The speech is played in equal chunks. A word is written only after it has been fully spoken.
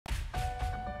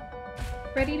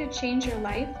Ready to change your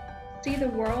life, see the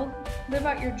world, live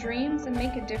out your dreams, and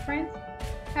make a difference?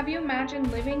 Have you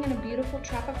imagined living in a beautiful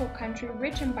tropical country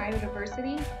rich in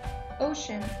biodiversity?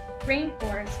 Oceans,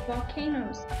 rainforests,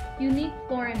 volcanoes, unique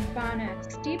flora and fauna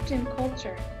steeped in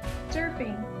culture,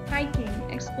 surfing, hiking,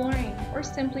 exploring, or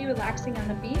simply relaxing on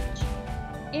the beach?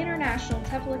 International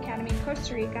TEFL Academy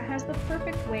Costa Rica has the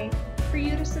perfect way for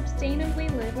you to sustainably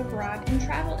live abroad and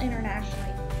travel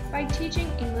internationally by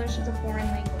teaching English as a foreign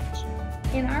language.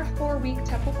 In our 4-week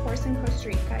TEFL course in Costa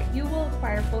Rica, you will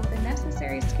acquire both the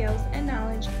necessary skills and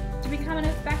knowledge to become an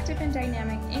effective and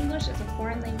dynamic English as a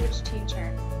foreign language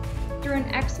teacher. Through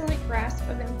an excellent grasp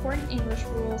of important English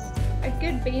rules, a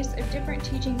good base of different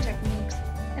teaching techniques,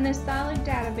 and a solid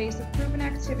database of proven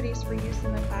activities for use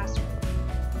in the classroom.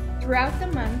 Throughout the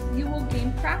month, you will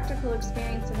gain practical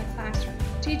experience in the classroom,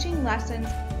 teaching lessons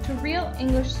to real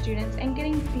English students and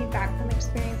getting feedback from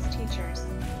experienced teachers.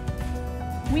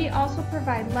 We also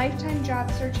provide lifetime job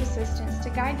search assistance to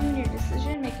guide you in your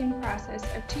decision-making process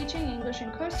of teaching English in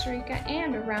Costa Rica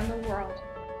and around the world.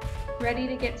 Ready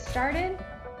to get started?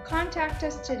 Contact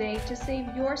us today to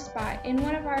save your spot in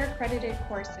one of our accredited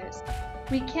courses.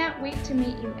 We can't wait to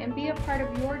meet you and be a part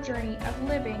of your journey of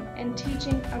living and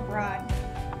teaching abroad.